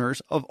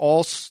entrepreneurs of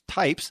all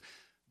types.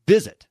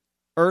 Visit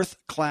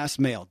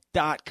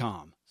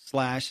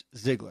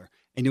earthclassmail.com/Ziglar.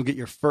 And you'll get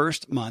your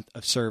first month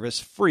of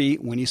service free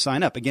when you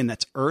sign up. Again,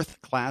 that's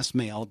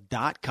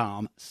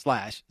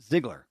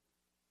earthclassmail.com/Ziglar.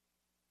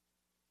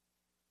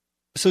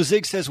 So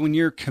Zig says when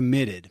you're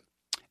committed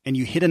and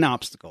you hit an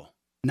obstacle,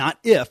 not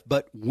if,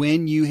 but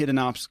when you hit an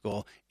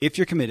obstacle, if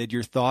you're committed,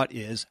 your thought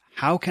is,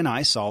 how can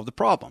I solve the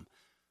problem?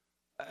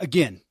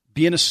 Again,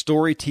 being a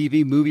story,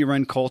 TV, movie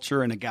run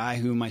culture, and a guy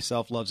who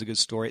myself loves a good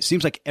story, it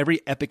seems like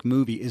every epic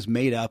movie is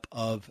made up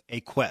of a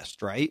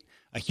quest, right?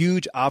 A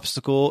huge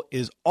obstacle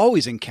is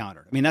always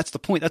encountered. I mean, that's the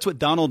point. That's what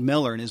Donald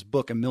Miller in his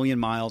book, A Million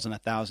Miles in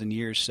 1,000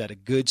 Years, said. A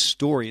good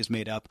story is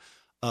made up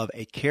of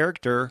a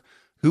character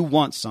who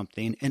wants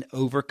something and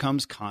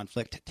overcomes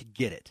conflict to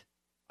get it.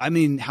 I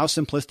mean, how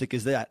simplistic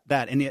is that?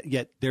 And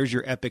yet there's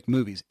your epic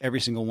movies, every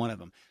single one of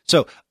them.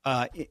 So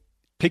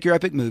pick your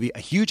epic movie. A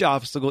huge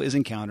obstacle is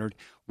encountered.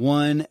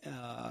 One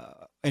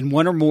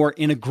or more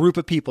in a group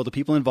of people, the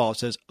people involved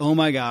says, oh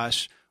my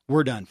gosh,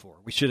 we're done for.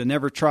 We should have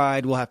never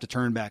tried. We'll have to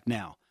turn back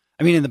now.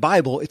 I mean, in the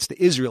Bible, it's the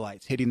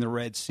Israelites hitting the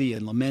Red Sea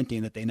and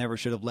lamenting that they never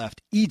should have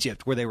left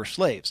Egypt where they were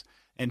slaves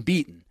and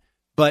beaten.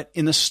 But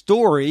in the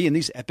story, in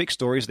these epic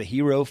stories, the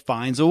hero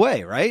finds a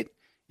way, right?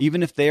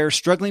 Even if they're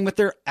struggling with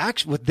their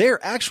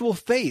actual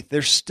faith,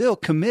 they're still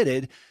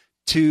committed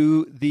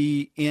to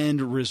the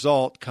end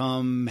result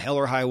come hell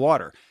or high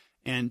water.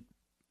 And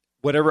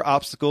whatever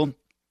obstacle,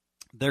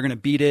 they're going to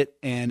beat it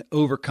and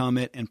overcome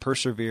it and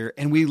persevere.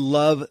 And we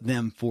love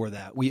them for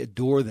that. We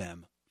adore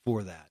them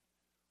for that.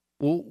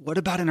 Well, what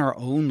about in our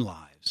own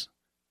lives?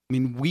 I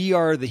mean, we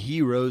are the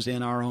heroes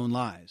in our own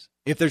lives.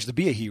 If there's to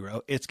be a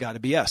hero, it's got to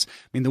be us.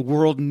 I mean, the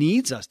world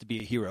needs us to be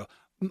a hero.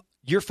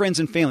 your friends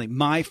and family,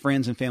 my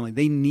friends and family,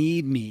 they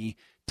need me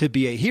to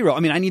be a hero. I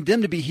mean, I need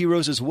them to be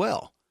heroes as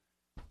well.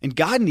 And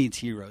God needs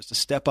heroes to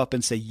step up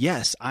and say,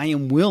 yes, I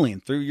am willing.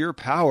 Through your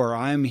power,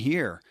 I am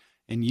here,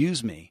 and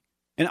use me.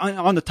 And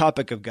on the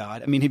topic of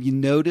God, I mean, have you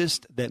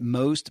noticed that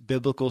most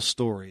biblical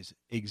stories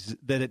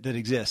that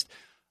exist,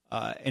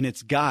 and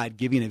it's God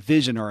giving a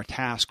vision or a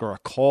task or a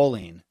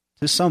calling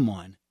to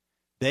someone,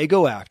 they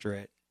go after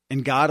it,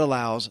 and God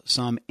allows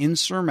some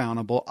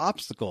insurmountable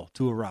obstacle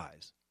to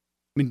arise.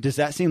 I mean, does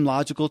that seem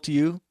logical to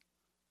you?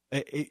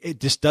 It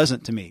just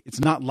doesn't to me.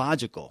 It's not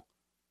logical.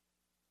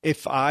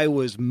 If I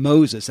was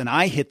Moses and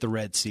I hit the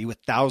Red Sea with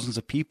thousands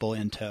of people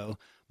in tow,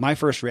 my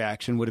first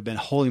reaction would have been,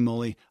 holy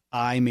moly,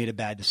 I made a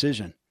bad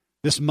decision.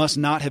 This must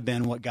not have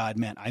been what God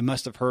meant. I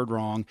must have heard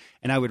wrong,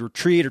 and I would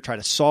retreat or try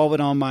to solve it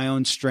on my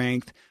own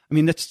strength. I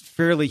mean, that's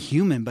fairly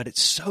human, but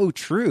it's so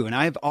true. And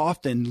I've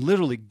often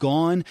literally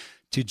gone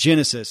to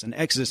Genesis and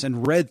Exodus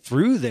and read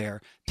through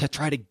there to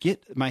try to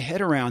get my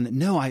head around that.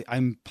 No,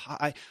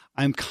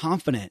 I'm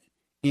confident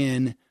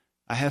in,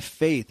 I have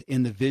faith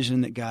in the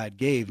vision that God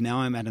gave. Now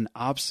I'm at an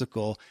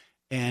obstacle,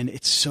 and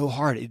it's so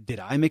hard. Did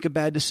I make a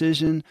bad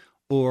decision,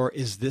 or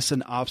is this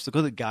an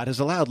obstacle that God has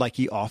allowed, like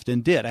he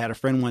often did? I had a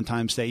friend one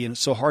time say, it's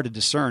so hard to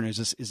discern.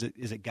 Is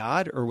it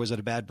God, or was it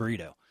a bad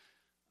burrito?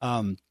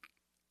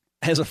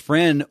 As a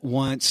friend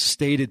once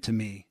stated to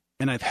me,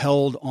 and I've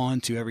held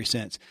on to ever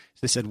since,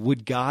 they said,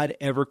 would God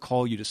ever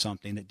call you to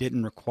something that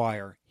didn't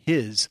require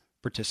his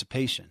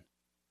participation?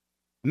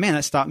 Man,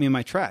 that stopped me in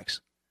my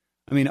tracks.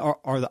 I mean,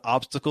 are the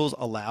obstacles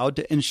allowed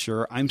to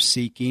ensure I'm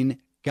seeking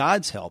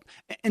God's help?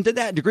 And to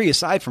that degree,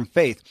 aside from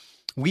faith,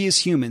 we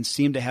as humans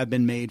seem to have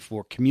been made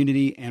for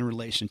community and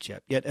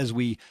relationship. Yet as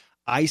we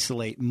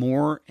isolate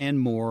more and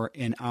more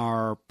in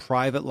our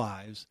private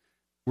lives,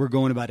 we're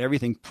going about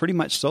everything pretty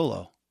much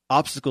solo.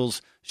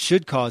 Obstacles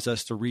should cause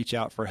us to reach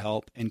out for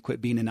help and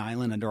quit being an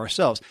island unto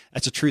ourselves.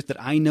 That's a truth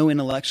that I know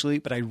intellectually,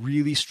 but I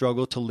really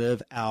struggle to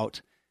live out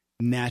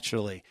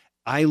naturally.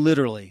 I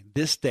literally,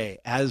 this day,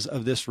 as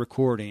of this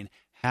recording,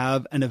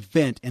 have an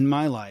event in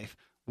my life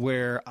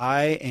where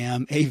I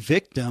am a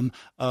victim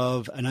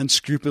of an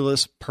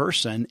unscrupulous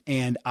person,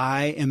 and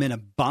I am in a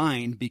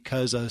bind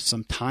because of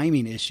some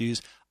timing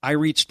issues. I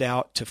reached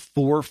out to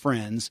 4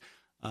 friends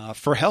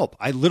for help.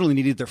 I literally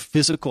needed their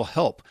physical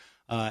help.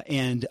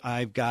 And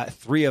I've got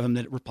 3 of them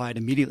that replied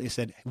immediately and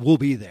said, we'll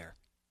be there.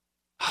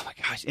 Oh my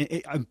gosh.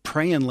 I'm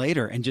praying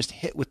later and just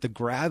hit with the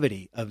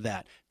gravity of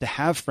that, to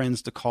have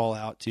friends to call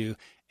out to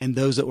and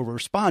those that will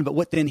respond. But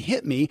what then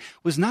hit me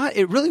was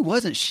it really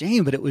wasn't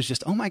shame, but it was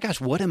just, oh my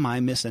gosh, what am I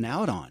missing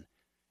out on?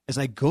 As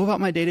I go about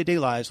my day-to-day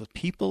lives with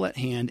people at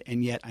hand,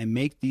 and yet I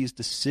make these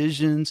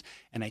decisions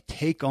and I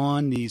take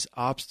on these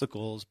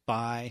obstacles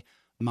by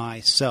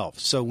myself.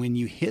 So when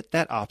you hit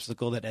that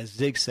obstacle that, as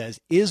Zig says,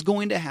 is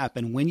going to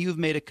happen when you've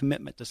made a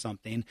commitment to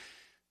something,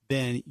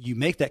 then you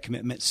make that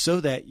commitment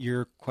so that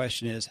your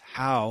question is,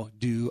 how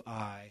do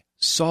I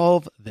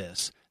solve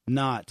this?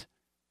 Not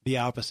the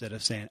opposite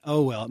of saying,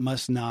 oh, well, it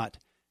must not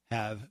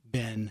have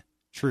been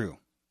true.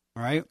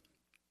 All right.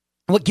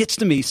 What gets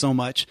to me so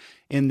much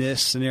in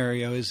this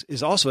scenario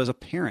is also as a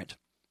parent.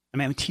 I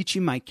mean, I'm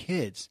teaching my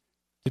kids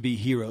to be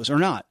heroes or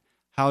not,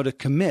 how to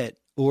commit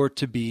or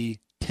to be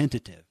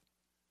tentative.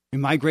 I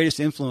mean, my greatest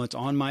influence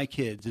on my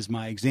kids is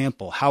my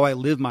example, how I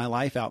live my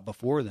life out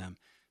before them.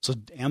 So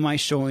am I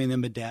showing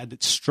them a dad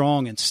that's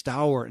strong and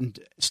stalwart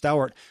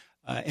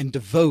and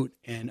devout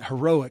and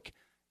heroic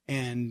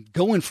and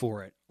going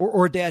for it?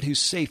 Or a dad who's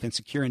safe and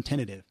secure and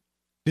tentative?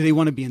 Do they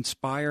want to be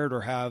inspired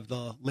or have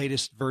the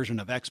latest version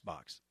of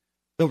Xbox?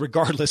 So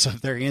regardless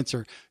of their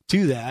answer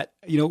to that,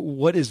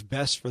 what is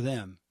best for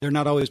them? They're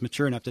not always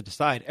mature enough to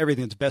decide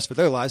everything that's best for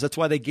their lives. That's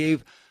why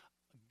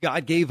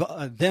God gave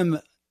them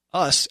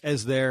us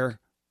as their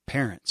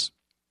parents.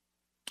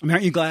 I mean,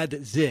 aren't you glad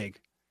that Zig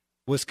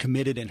was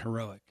committed and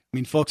heroic? I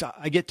mean, folks,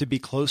 I get to be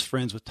close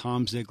friends with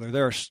Tom Ziglar.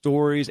 There are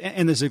stories,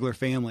 and the Ziglar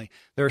family,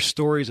 there are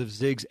stories of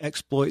Zig's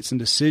exploits and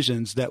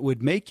decisions that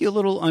would make you a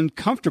little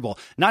uncomfortable.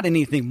 Not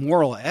anything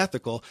moral or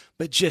ethical,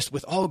 but just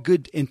with all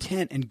good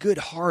intent and good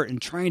heart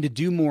and trying to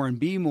do more and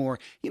be more.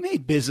 He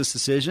made business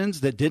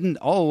decisions that didn't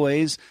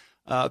always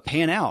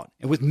pan out,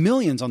 and with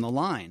millions on the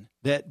line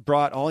that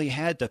brought all he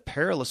had to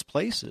perilous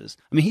places.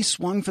 I mean, he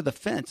swung for the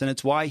fence, and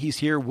it's why he's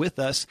here with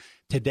us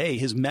today.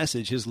 His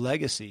message, his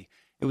legacy,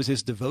 it was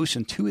his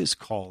devotion to his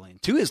calling,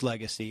 to his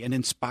legacy, and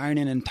inspiring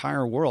an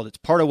entire world. It's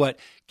part of what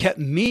kept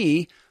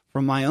me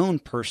from my own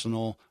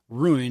personal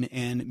ruin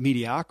and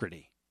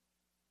mediocrity,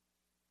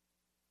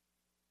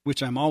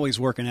 which I'm always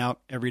working out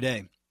every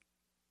day.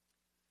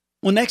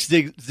 Well, next,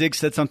 Zig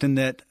said something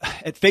that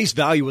at face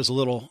value was a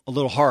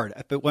little hard.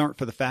 If it weren't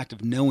for the fact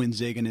of knowing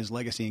Zig and his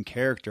legacy and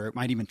character, it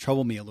might even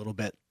trouble me a little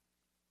bit.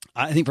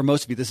 I think for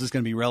most of you, this is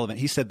going to be relevant.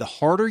 He said, the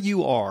harder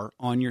you are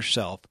on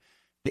yourself,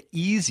 the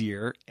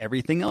easier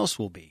everything else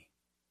will be.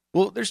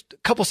 Well, there's a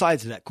couple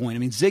sides to that coin. I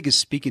mean, Zig is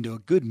speaking to a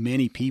good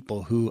many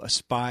people who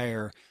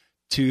aspire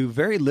to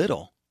very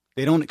little.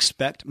 They don't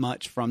expect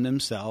much from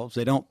themselves.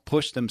 They don't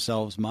push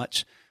themselves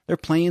much. They're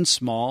playing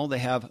small. They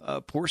have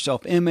a poor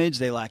self-image.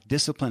 They lack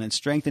discipline and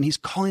strength. And he's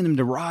calling them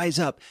to rise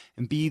up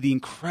and be the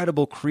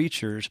incredible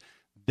creatures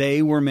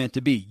they were meant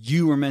to be.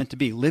 You were meant to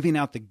be, living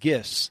out the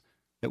gifts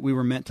that we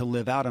were meant to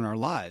live out in our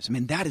lives. I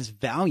mean, that is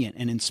valiant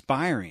and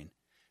inspiring.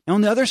 Now,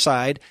 on the other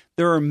side,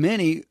 there are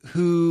many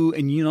who,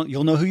 and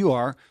you'll know who you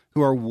are,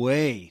 who are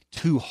way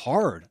too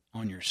hard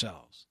on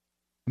yourselves.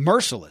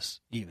 Merciless,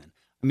 even.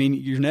 I mean,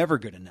 you're never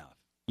good enough.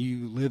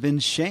 You live in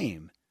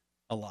shame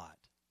a lot.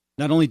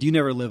 Not only do you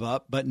never live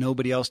up, but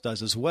nobody else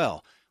does as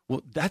well.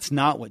 Well, that's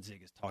not what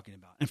Zig is talking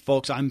about. And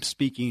folks, I'm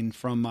speaking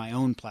from my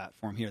own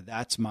platform here.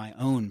 That's my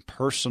own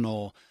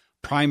personal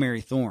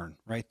primary thorn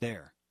right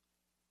there.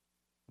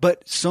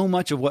 But so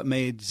much of what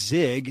made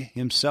Zig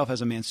himself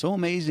as a man so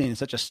amazing and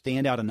such a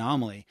standout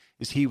anomaly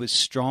is he was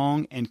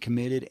strong and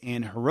committed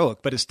and heroic.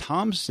 But as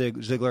Tom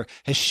Ziglar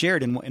has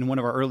shared in one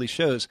of our early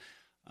shows,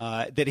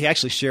 that he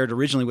actually shared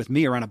originally with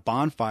me around a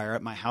bonfire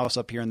at my house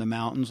up here in the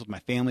mountains with my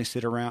family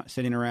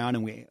sitting around,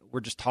 and we're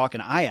just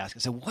talking. I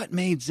said, what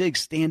made Zig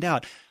stand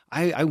out?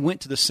 I went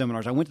to the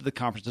seminars, I went to the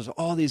conferences,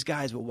 all these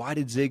guys, but why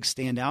did Zig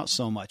stand out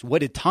so much? What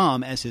did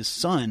Tom, as his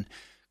son,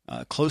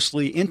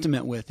 closely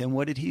intimate with him,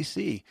 what did he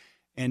see?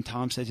 And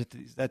Tom says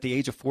at the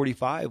age of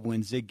 45,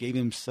 when Zig gave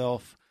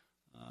himself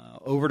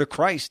over to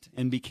Christ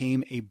and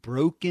became a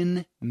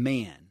broken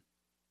man.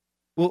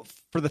 Well,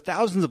 for the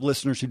thousands of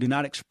listeners who do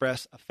not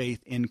express a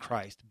faith in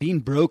Christ, being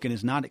broken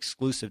is not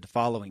exclusive to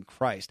following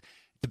Christ.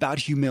 It's about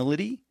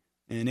humility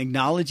and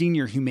acknowledging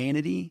your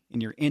humanity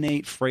and your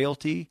innate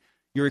frailty,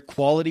 your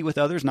equality with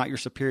others, not your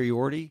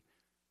superiority.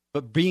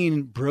 But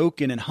being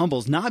broken and humble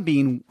is not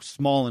being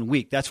small and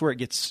weak. That's where it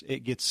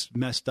gets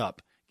messed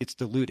up, gets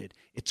diluted.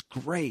 It's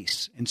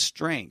grace and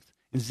strength.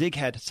 And Zig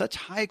had such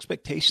high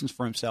expectations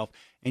for himself,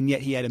 and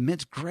yet he had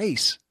immense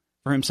grace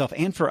for himself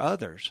and for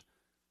others.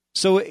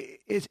 So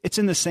it's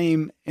in the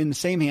same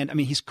hand. I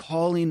mean, he's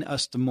calling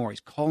us to more. He's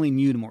calling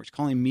you to more. He's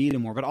calling me to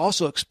more, but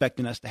also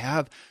expecting us to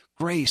have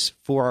grace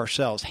for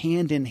ourselves,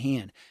 hand in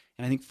hand.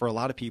 And I think for a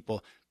lot of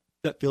people,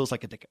 that feels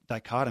like a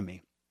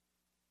dichotomy.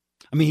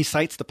 I mean, he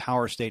cites the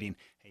power stating,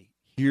 hey,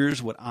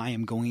 here's what I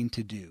am going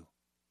to do.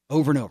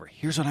 Over and over.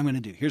 Here's what I'm going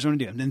to do. Here's what I'm going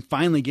to do. And then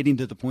finally getting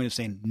to the point of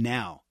saying,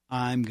 now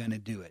I'm going to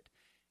do it.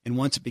 And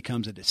once it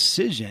becomes a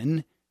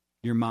decision,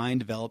 your mind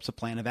develops a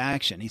plan of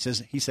action. He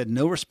said,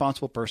 no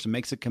responsible person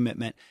makes a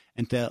commitment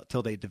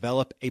until they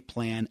develop a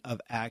plan of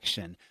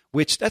action,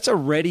 which that's a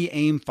ready,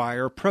 aim,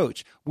 fire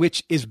approach,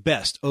 which is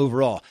best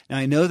overall. Now,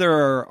 I know there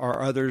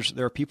are others,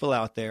 there are people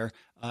out there,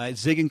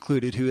 Zig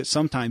included, who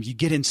sometimes you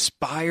get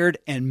inspired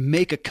and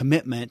make a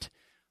commitment,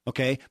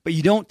 okay, but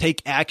you don't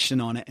take action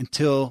on it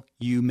until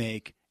you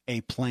make a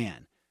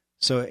plan.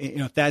 So,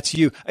 if that's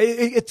you,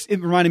 it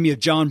reminded me of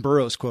John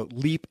Burroughs' quote,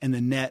 leap and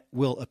the net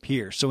will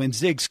appear. So in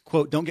Zig's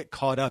quote, don't get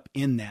caught up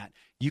in that.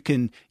 You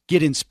can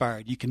get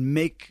inspired. You can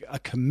make a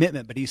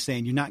commitment, but he's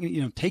saying you're not,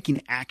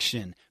 taking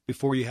action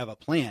before you have a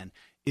plan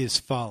is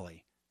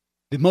folly.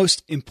 The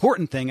most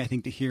important thing I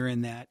think to hear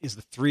in that is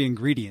the three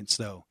ingredients,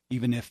 though,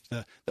 even if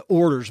the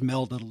orders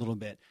melded a little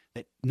bit.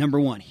 That number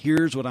one,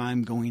 here's what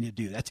I'm going to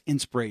do. That's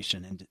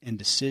inspiration and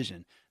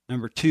decision.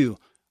 Number two,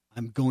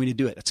 I'm going to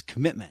do it. That's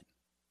commitment.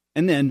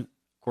 And then,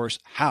 of course,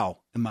 how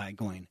am I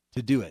going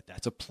to do it?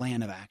 That's a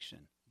plan of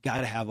action.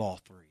 Got to have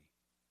all three.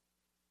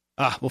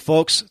 Well,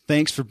 folks,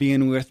 thanks for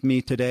being with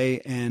me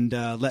today and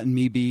letting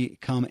me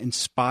become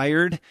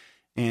inspired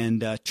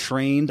and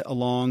trained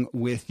along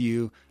with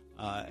you.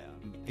 I'm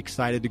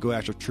excited to go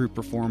after true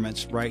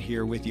performance right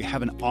here with you.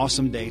 Have an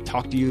awesome day.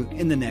 Talk to you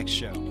in the next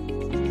show.